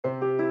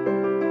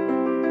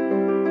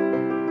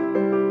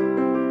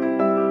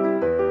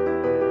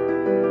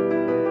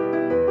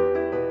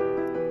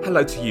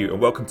Hello to you and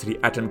welcome to the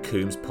Adam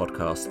Coombs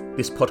podcast.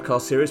 This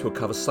podcast series will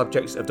cover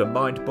subjects of the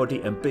mind,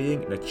 body and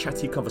being in a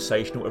chatty,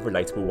 conversational and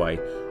relatable way.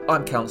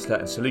 I'm counsellor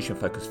and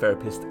solution-focused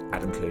therapist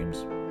Adam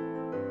Coombs.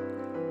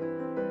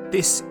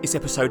 This is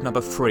episode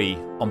number 3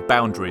 on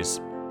boundaries.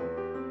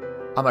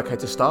 I'm okay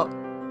to start,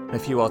 and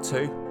if you are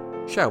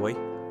too, shall we?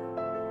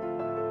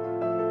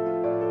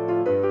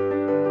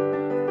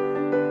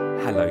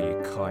 Hello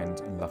you kind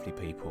and lovely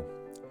people.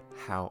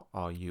 How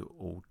are you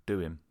all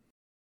doing?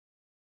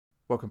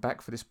 Welcome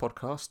back for this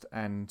podcast,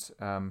 and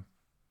I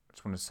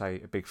just want to say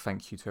a big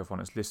thank you to everyone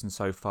that's listened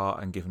so far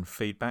and given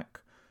feedback.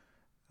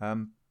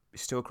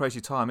 It's still a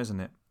crazy time, isn't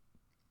it?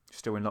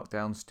 Still in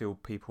lockdown, still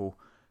people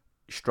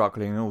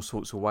struggling in all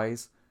sorts of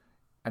ways,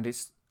 and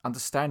it's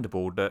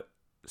understandable that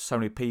so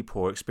many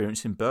people are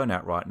experiencing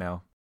burnout right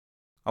now.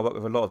 I work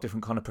with a lot of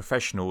different kind of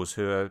professionals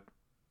who are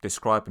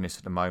describing this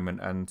at the moment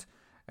and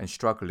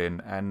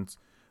struggling, and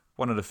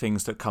one of the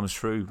things that comes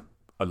through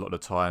a lot of the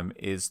time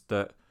is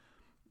that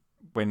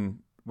when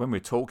we're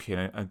talking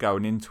and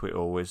going into it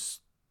all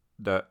is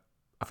that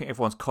I think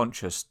everyone's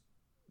conscious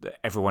that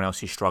everyone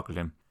else is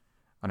struggling.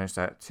 I know it's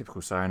that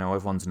typical saying, oh,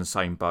 everyone's in the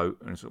same boat,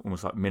 and it's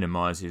almost like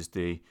minimises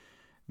the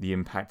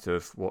impact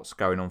of what's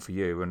going on for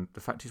you. And the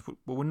fact is, well,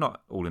 we're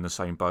not all in the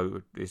same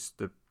boat. It's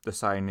the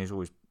saying is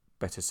always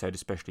better said,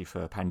 especially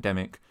for a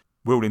pandemic.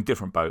 We're all in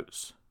different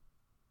boats,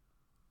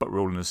 but we're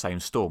all in the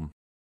same storm.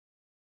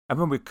 And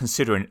when we're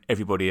considering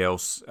everybody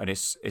else, and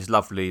it's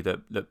lovely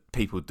that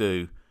people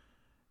do,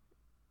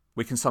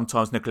 we can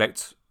sometimes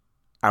neglect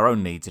our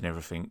own needs and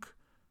everything.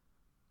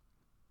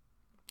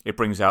 It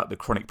brings out the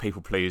chronic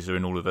people pleaser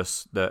in all of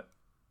us that,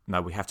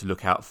 no, we have to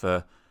look out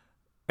for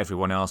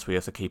everyone else. We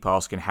have to keep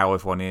asking how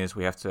everyone is.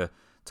 We have to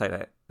take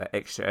that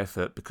extra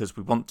effort because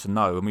we want to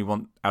know, and we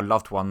want our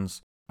loved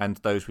ones and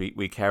those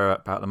we care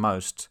about the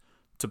most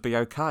to be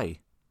okay.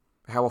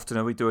 How often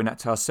are we doing that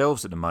to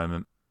ourselves at the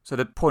moment? So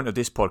the point of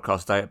this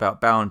podcast today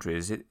about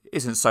boundaries, it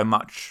isn't so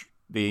much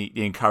the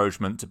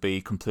encouragement to be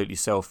completely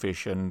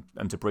selfish and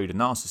to breed a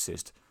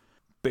narcissist,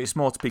 but it's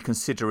more to be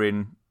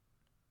considering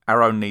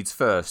our own needs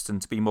first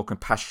and to be more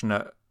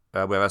compassionate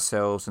with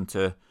ourselves and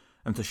to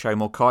show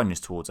more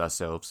kindness towards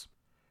ourselves.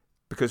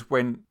 Because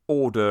when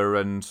order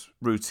and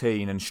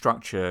routine and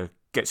structure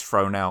gets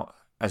thrown out,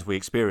 as we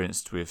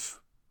experienced with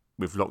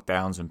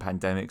lockdowns and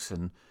pandemics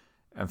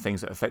and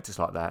things that affect us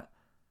like that,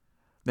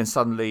 then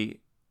suddenly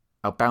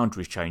our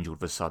boundaries change all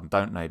of a sudden,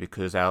 don't they?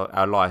 Because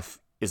our life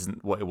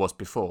isn't what it was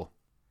before.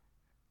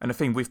 And the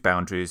thing with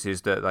boundaries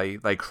is that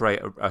they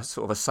create a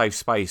sort of a safe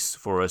space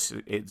for us.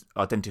 It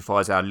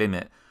identifies our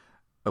limit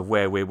of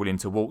where we're willing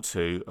to walk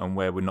to and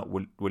where we're not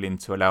willing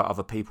to allow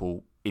other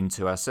people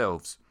into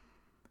ourselves.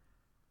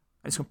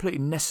 And it's completely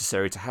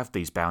necessary to have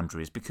these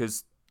boundaries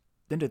because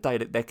at the end of the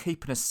day, they're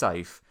keeping us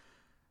safe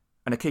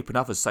and they're keeping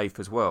others safe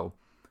as well.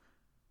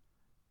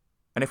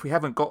 And if we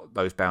haven't got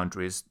those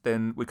boundaries,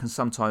 then we can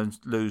sometimes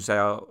lose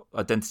our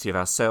identity of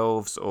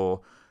ourselves,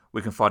 or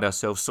we can find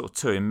ourselves sort of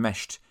too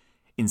enmeshed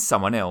in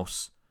someone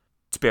else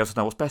to be able to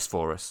know what's best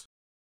for us.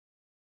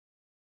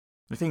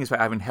 The thing is about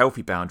having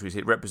healthy boundaries,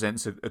 it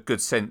represents a good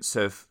sense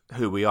of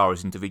who we are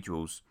as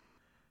individuals.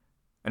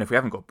 And if we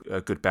haven't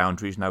got good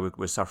boundaries,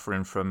 we're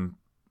suffering from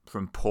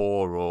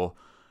poor or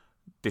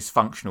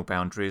dysfunctional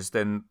boundaries,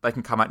 then they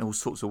can come out in all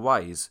sorts of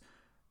ways.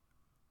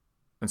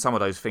 And some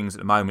of those things at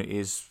the moment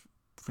is,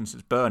 for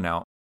instance,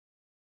 burnout.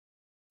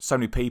 So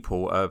many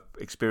people are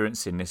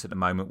experiencing this at the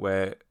moment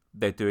where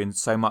they're doing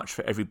so much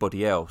for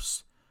everybody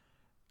else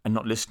and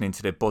not listening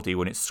to their body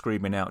when it's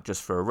screaming out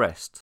just for a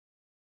rest.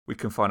 We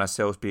can find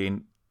ourselves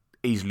being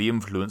easily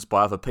influenced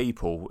by other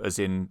people, as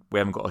in we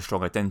haven't got a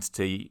strong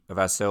identity of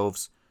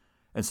ourselves,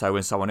 and so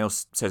when someone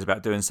else says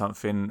about doing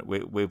something,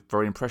 we're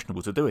very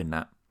impressionable to doing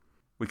that.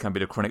 We can be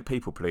the chronic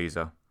people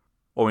pleaser.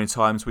 Or in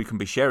times we can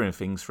be sharing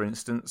things, for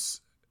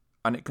instance,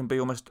 and it can be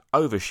almost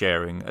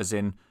oversharing, as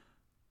in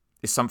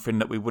it's something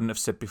that we wouldn't have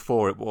said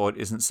before, or it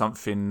isn't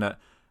something that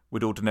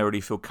we'd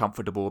ordinarily feel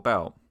comfortable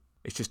about.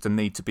 It's just a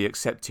need to be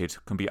accepted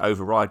can be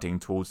overriding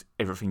towards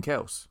everything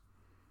else.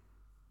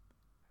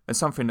 And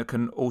something that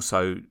can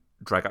also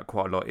drag up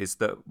quite a lot is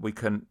that we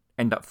can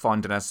end up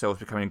finding ourselves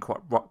becoming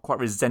quite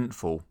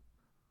resentful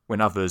when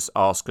others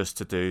ask us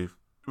to do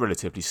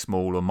relatively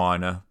small or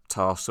minor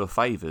tasks or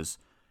favours,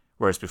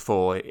 whereas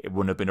before it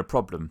wouldn't have been a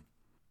problem.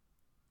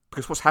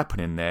 Because what's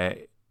happening there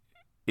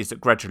is that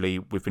gradually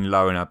we've been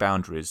lowering our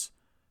boundaries,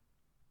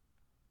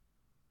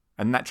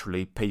 and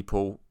naturally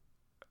people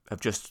have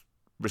just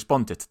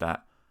responded to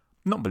that.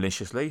 Not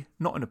maliciously,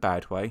 not in a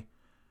bad way,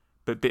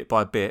 but bit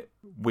by bit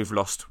we've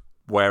lost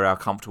where our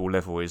comfortable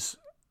level is,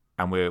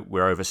 and we're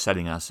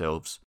overselling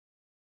ourselves.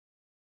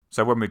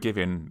 So when we're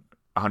giving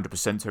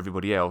 100% to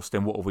everybody else,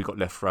 then what have we got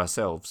left for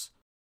ourselves?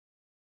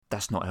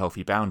 That's not a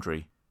healthy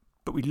boundary.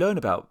 But we learn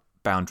about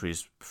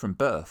boundaries from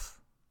birth.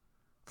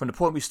 From the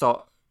point we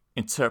start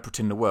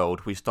interpreting the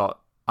world, we start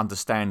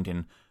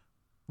understanding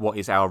what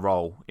is our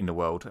role in the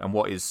world and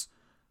what is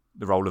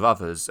the role of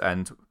others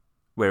and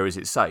where is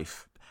it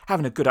safe.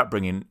 Having a good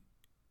upbringing,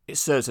 it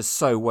serves us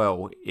so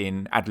well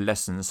in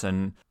adolescence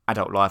and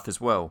adult life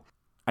as well.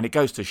 And it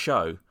goes to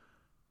show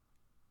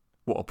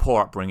what a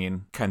poor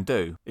upbringing can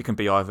do. It can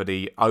be either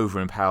the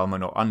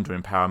over-empowerment or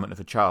under-empowerment of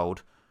a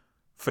child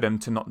for them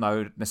to not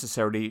know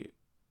necessarily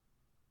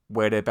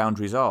where their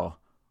boundaries are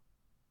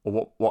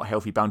or what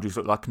healthy boundaries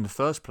look like in the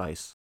first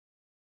place.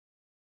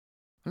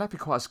 And that'd be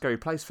quite a scary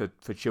place for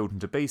children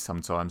to be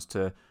sometimes,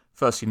 to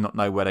firstly not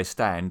know where they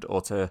stand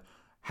or to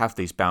have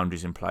these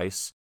boundaries in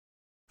place,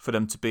 for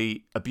them to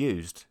be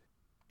abused.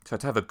 So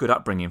to have a good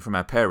upbringing from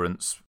our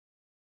parents,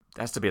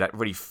 there has to be that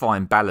really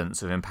fine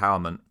balance of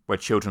empowerment where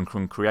children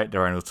can create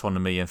their own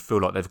autonomy and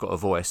feel like they've got a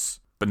voice,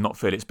 but not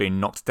feel it's being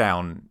knocked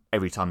down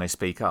every time they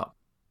speak up.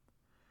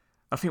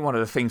 I think one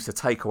of the things to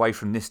take away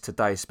from this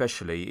today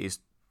especially is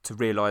to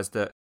realise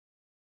that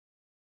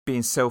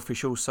being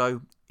selfish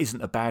also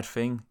isn't a bad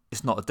thing.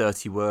 It's not a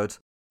dirty word.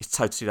 It's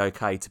totally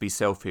okay to be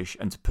selfish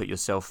and to put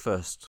yourself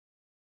first.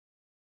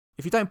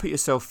 If you don't put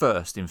yourself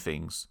first in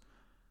things,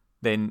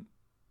 then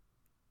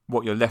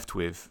what you're left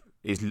with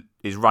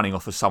is running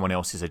off of someone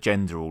else's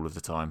agenda all of the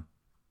time.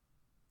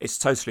 It's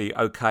totally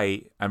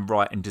okay and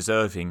right and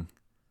deserving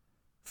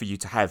for you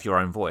to have your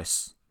own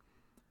voice,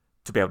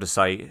 to be able to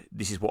say,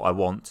 this is what I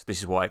want, this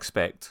is what I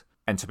expect,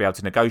 and to be able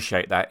to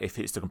negotiate that if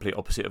it's the complete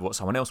opposite of what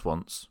someone else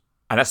wants.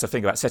 And that's the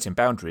thing about setting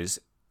boundaries,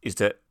 is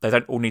that they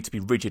don't all need to be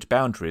rigid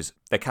boundaries.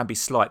 There can be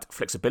slight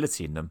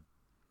flexibility in them.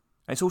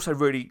 And it's also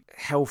really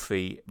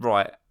healthy,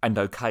 right, and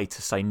okay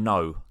to say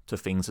no to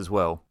things as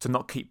well. To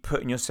not keep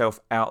putting yourself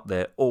out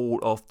there all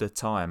of the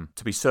time.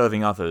 To be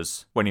serving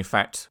others when in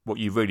fact what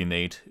you really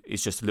need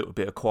is just a little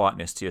bit of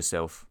quietness to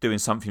yourself. Doing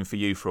something for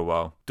you for a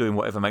while. Doing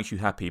whatever makes you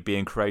happy.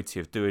 Being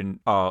creative. Doing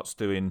arts.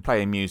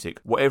 Playing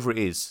music. Whatever it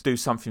is, do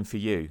something for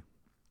you.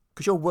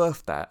 Because you're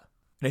worth that.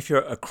 And if you're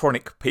a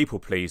chronic people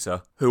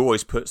pleaser who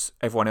always puts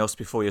everyone else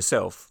before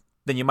yourself,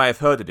 then you may have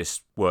heard of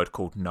this word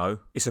called no.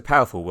 It's a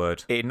powerful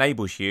word. It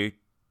enables you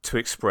to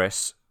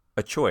express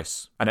a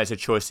choice. And that's a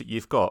choice that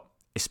you've got,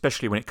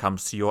 especially when it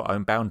comes to your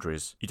own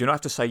boundaries. You do not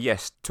have to say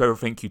yes to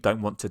everything you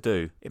don't want to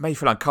do. It may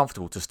feel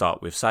uncomfortable to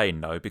start with saying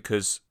no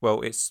because,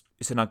 well, it's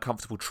an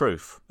uncomfortable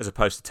truth as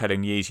opposed to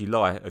telling the easy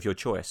lie of your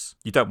choice.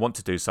 You don't want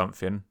to do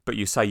something, but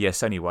you say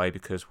yes anyway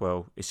because,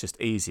 well, it's just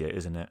easier,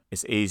 isn't it?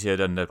 It's easier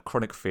than the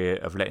chronic fear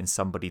of letting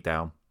somebody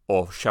down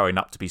or showing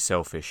up to be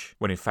selfish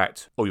when in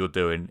fact all you're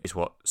doing is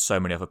what so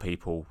many other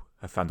people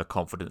have found the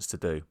confidence to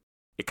do.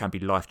 It can be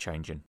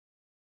life-changing.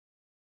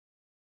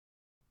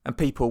 And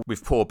people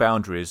with poor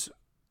boundaries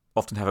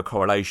often have a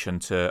correlation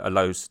to a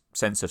low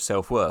sense of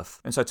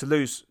self-worth. And so to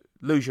lose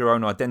your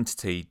own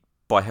identity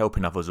by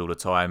helping others all the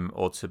time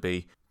or to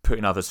be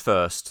putting others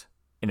first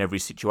in every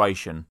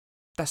situation,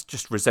 that's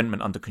just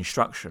resentment under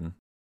construction.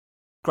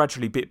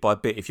 Gradually, bit by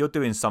bit, if you're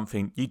doing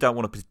something you don't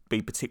want to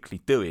be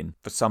particularly doing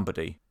for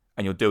somebody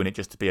and you're doing it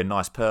just to be a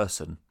nice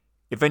person,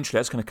 eventually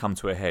that's going to come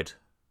to a head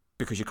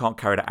because you can't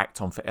carry that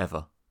act on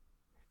forever.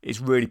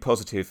 It's really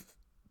positive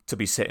to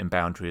be setting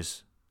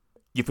boundaries.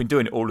 You've been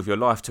doing it all of your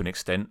life to an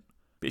extent,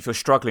 but if you're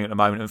struggling at the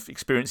moment and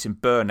experiencing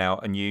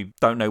burnout and you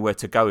don't know where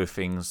to go with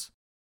things,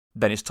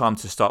 then it's time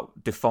to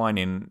start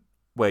defining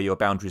where your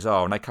boundaries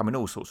are. And they come in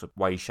all sorts of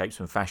ways, shapes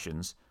and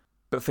fashions.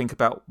 But think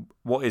about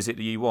what is it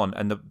that you want.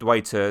 And the way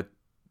to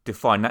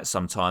define that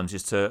sometimes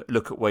is to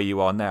look at where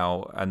you are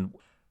now and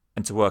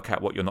to work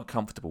out what you're not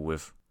comfortable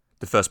with.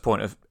 The first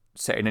point of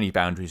setting any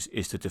boundaries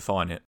is to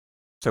define it.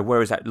 So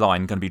where is that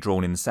line going to be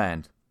drawn in the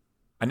sand?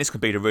 And this can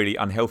be the really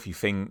unhealthy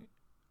thing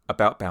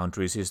about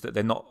boundaries, is that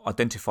they're not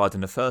identified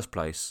in the first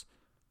place.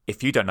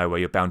 If you don't know where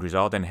your boundaries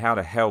are, then how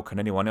the hell can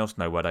anyone else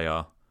know where they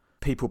are?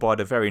 People by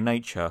their very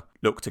nature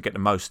look to get the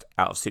most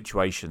out of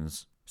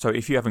situations. So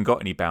if you haven't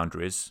got any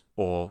boundaries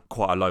or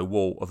quite a low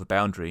wall of a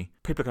boundary,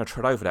 people are going to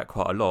tread over that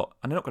quite a lot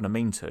and they're not going to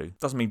mean to. It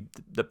doesn't mean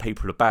that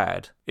people are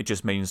bad. It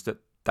just means that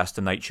that's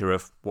the nature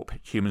of what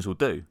humans will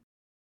do.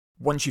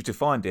 Once you've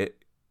defined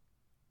it,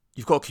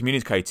 you've got to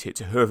communicate it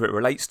to whoever it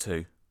relates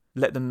to.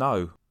 Let them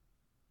know.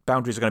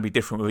 Boundaries are going to be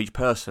different with each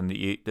person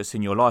that's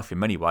in your life in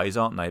many ways,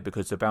 aren't they?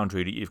 Because the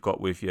boundary that you've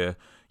got with your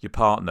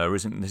partner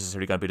isn't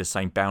necessarily going to be the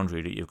same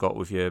boundary that you've got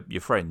with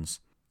your friends.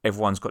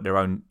 Everyone's got their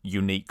own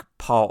unique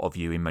part of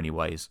you in many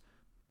ways.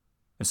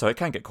 And so it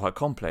can get quite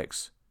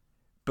complex.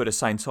 But at the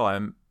same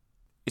time,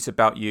 it's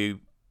about you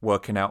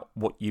working out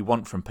what you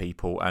want from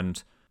people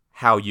and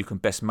how you can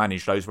best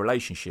manage those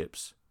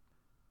relationships.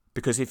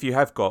 Because if you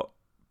have got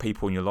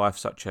people in your life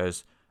such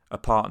as a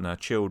partner,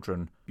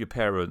 children, your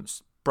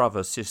parents,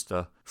 brother,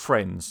 sister,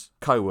 friends,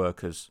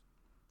 co-workers,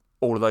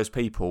 all of those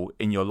people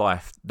in your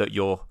life that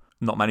you're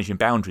not managing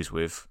boundaries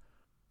with,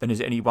 then is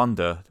it any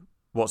wonder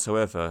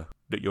whatsoever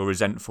that you're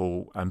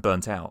resentful and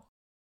burnt out?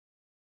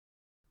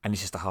 And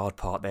this is the hard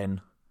part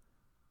then.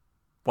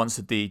 Once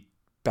the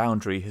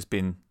boundary has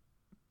been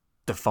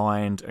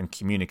defined and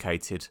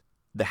communicated,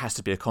 there has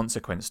to be a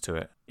consequence to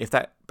it. If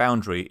that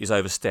boundary is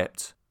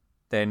overstepped,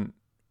 then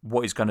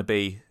what is going to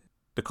be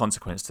the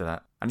consequence to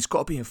that? And it's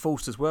got to be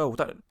enforced as well.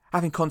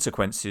 Having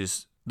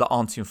consequences that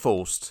aren't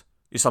enforced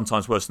is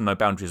sometimes worse than no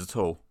boundaries at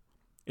all.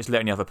 It's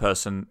letting the other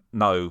person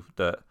know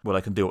that, well,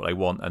 they can do what they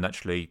want and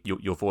actually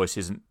your voice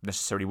isn't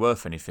necessarily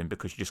worth anything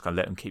because you're just going to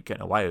let them keep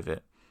getting away with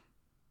it.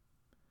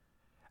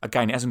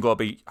 Again, it hasn't got to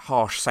be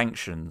harsh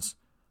sanctions,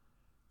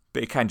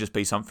 but it can just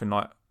be something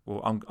like,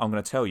 well, I'm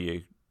going to tell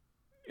you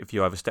if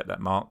you overstep that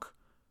mark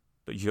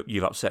that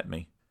you've upset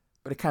me.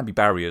 But it can be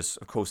barriers.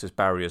 Of course, there's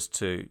barriers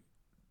to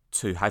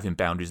having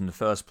boundaries in the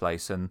first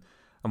place, and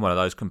one of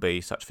those can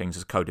be such things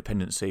as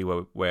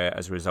codependency, where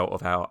as a result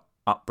of our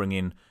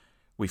upbringing,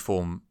 we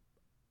form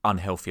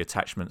unhealthy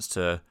attachments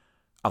to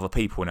other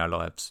people in our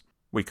lives.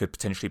 We could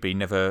potentially be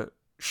never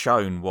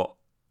shown what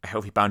a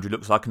healthy boundary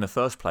looks like in the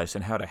first place,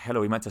 and how the hell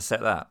are we meant to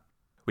set that?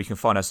 We can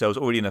find ourselves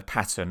already in a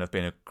pattern of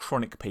being a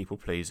chronic people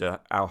pleaser.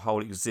 Our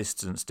whole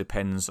existence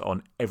depends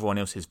on everyone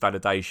else's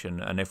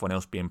validation and everyone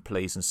else being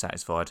pleased and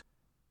satisfied.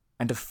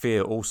 And a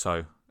fear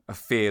also, a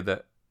fear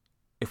that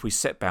if we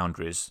set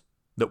boundaries,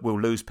 that we'll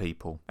lose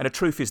people. And the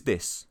truth is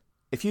this: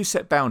 if you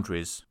set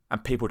boundaries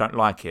and people don't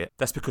like it,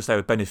 that's because they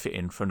were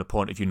benefiting from the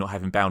point of you not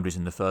having boundaries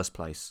in the first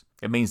place.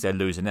 It means they're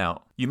losing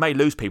out. You may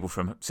lose people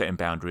from setting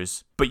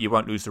boundaries, but you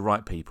won't lose the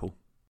right people.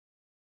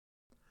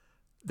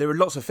 There are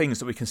lots of things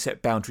that we can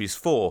set boundaries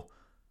for.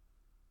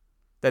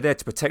 They're there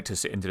to protect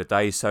us at the end of the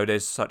day, so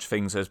there's such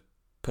things as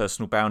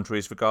personal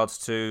boundaries regards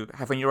to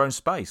having your own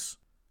space.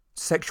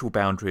 Sexual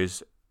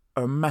boundaries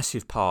are a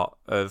massive part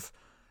of,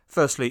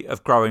 firstly,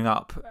 of growing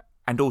up,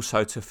 and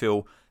also to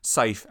feel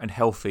safe and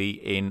healthy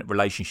in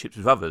relationships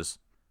with others.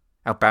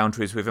 Our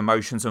boundaries with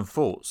emotions and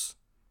thoughts.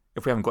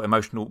 If we haven't got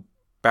emotional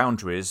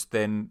boundaries,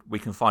 then we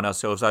can find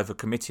ourselves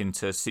overcommitting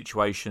to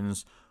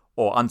situations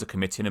or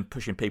undercommitting and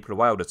pushing people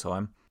away all the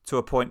time, to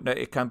a point that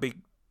it can be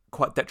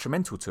quite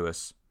detrimental to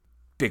us.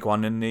 Big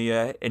one in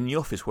the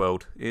office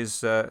world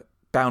is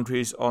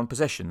boundaries on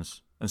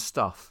possessions and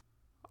stuff.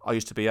 I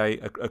used to be a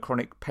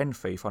chronic pen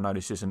thief. I know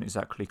this isn't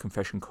exactly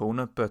confession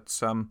corner,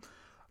 but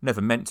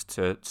never meant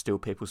to steal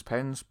people's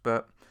pens,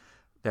 but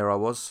there I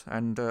was,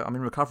 and I'm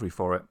in recovery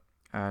for it,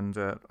 and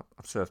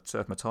I've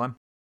served my time.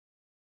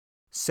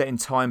 Setting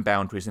time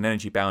boundaries and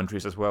energy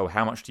boundaries as well.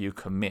 How much do you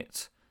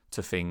commit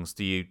to things?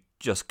 Do you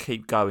just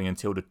keep going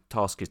until the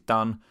task is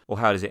done, or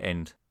how does it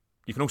end?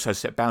 You can also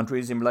set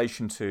boundaries in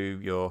relation to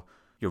your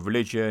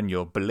religion,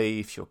 your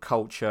beliefs, your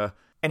culture,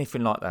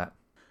 anything like that.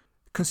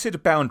 Consider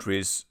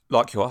boundaries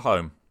like your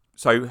home.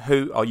 So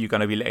who are you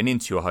going to be letting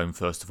into your home,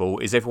 first of all?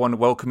 Is everyone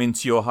welcome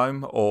into your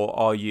home, or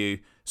are you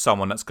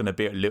someone that's going to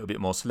be a little bit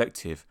more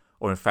selective?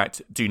 Or in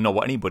fact, do you not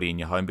want anybody in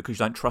your home because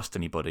you don't trust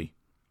anybody?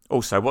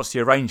 Also, what's the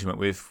arrangement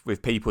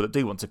with people that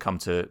do want to come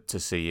to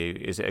see you?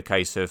 Is it a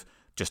case of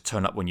just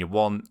turn up when you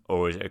want,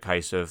 or is it a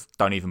case of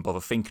don't even bother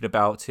thinking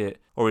about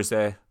it? Or is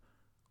there,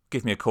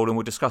 give me a call and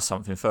we'll discuss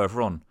something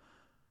further on?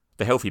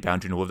 The healthy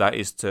boundary in all of that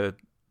is to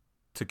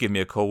give me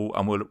a call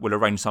and we'll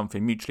arrange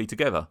something mutually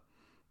together.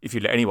 If you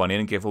let anyone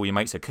in and give all your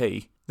mates a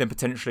key, then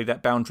potentially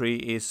that boundary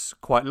is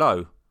quite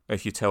low.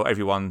 If you tell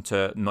everyone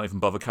to not even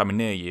bother coming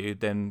near you,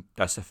 then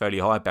that's a fairly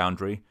high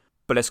boundary.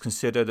 But let's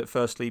consider that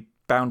firstly,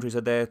 boundaries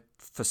are there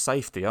for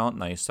safety, aren't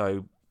they?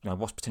 So,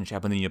 what's potentially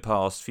happened in your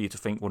past for you to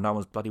think, well, no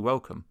one's bloody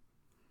welcome?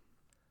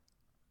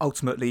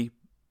 Ultimately,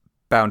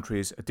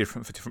 boundaries are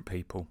different for different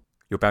people.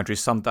 Your boundaries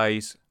some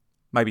days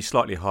may be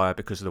slightly higher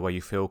because of the way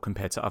you feel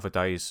compared to other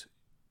days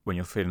when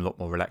you're feeling a lot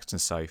more relaxed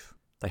and safe.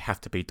 They have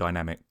to be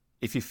dynamic.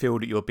 If you feel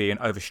that you're being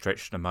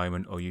overstretched in a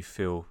moment, or you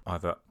feel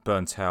either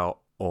burnt out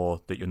or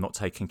that you're not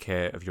taking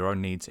care of your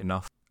own needs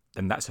enough,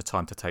 then that's a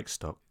time to take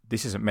stock.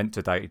 This isn't meant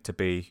today to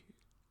be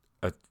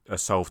a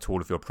solve to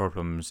all of your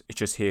problems. It's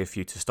just here for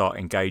you to start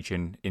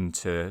engaging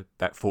into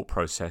that thought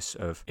process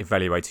of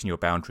evaluating your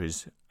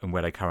boundaries and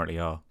where they currently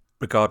are.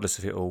 Regardless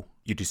of it all,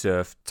 you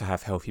deserve to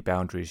have healthy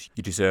boundaries.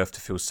 You deserve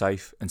to feel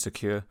safe and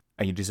secure,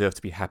 and you deserve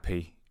to be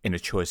happy in the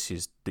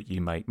choices that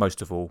you make.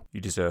 Most of all, you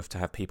deserve to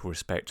have people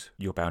respect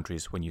your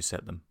boundaries when you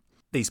set them.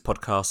 These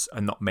podcasts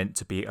are not meant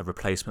to be a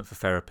replacement for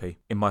therapy.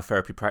 In my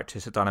therapy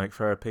practice at Dynamic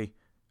Therapy,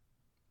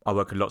 I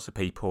work with lots of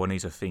people, and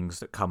these are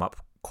things that come up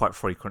quite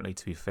frequently,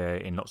 to be fair,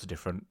 in lots of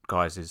different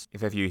guises.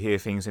 If ever you hear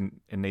things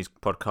in these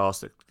podcasts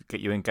that get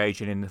you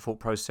engaging in the thought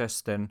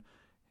process, then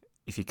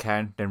if you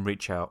can, then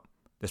reach out.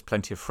 There's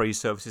plenty of free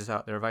services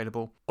out there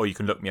available, or you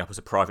can look me up as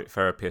a private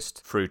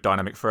therapist through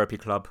Dynamic Therapy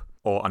Club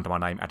or under my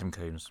name, Adam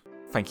Coombs.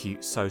 Thank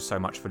you so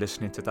much for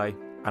listening today,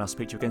 and I'll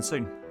speak to you again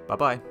soon.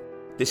 Bye-bye.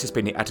 This has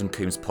been the Adam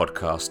Coombs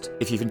podcast.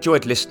 If you've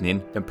enjoyed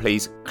listening, then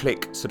please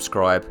click,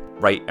 subscribe,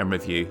 rate and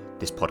review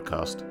this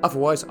podcast.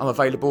 Otherwise, I'm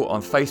available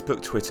on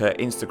Facebook, Twitter,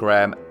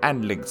 Instagram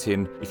and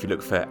LinkedIn if you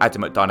look for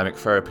Adam at Dynamic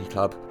Therapy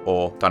Club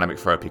or Dynamic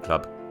Therapy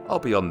Club. I'll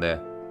be on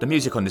there. The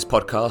music on this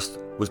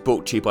podcast was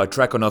brought to you by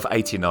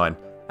Dragonov89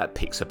 at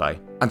Pixabay.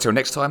 Until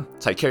next time,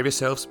 take care of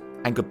yourselves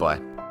and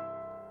goodbye.